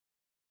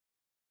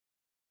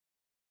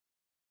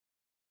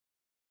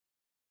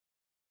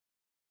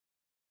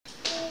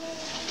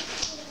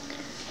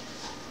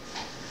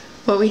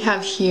What we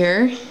have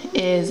here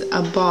is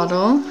a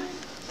bottle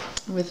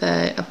with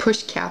a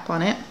push cap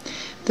on it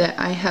that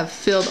I have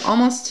filled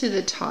almost to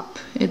the top.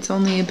 It's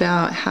only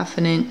about half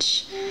an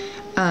inch.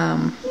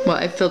 Well,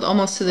 I filled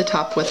almost to the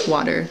top with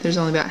water. There's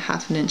only about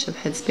half an inch of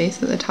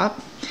headspace at the top.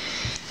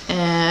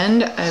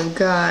 And I've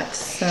got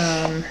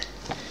some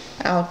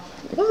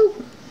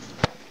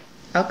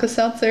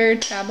Alka-Seltzer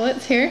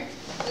tablets here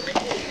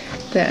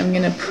that I'm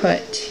gonna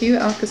put 2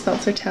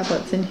 Alka-Seltzer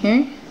tablets in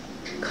here.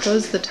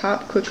 Close the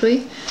top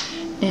quickly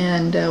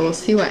and we'll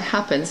see what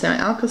happens. Now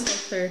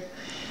Alka-Seltzer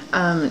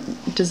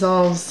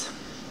dissolves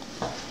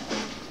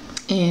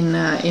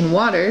in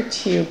water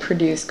to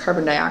produce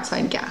carbon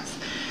dioxide gas,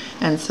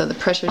 and so the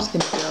pressure is going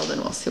to build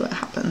and we'll see what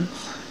happens.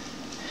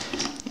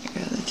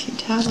 Here are the 2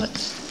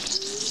 tablets.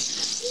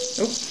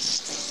 Oh,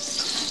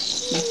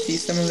 you see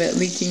some of it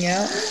leaking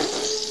out,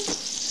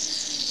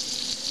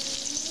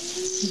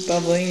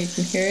 bubbling, you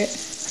can hear it.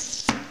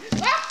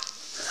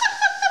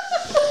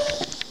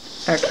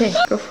 Okay,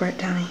 go for it,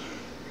 Donnie.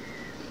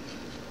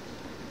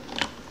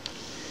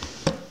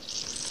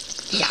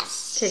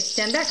 Yes. Okay,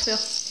 stand back, Phil.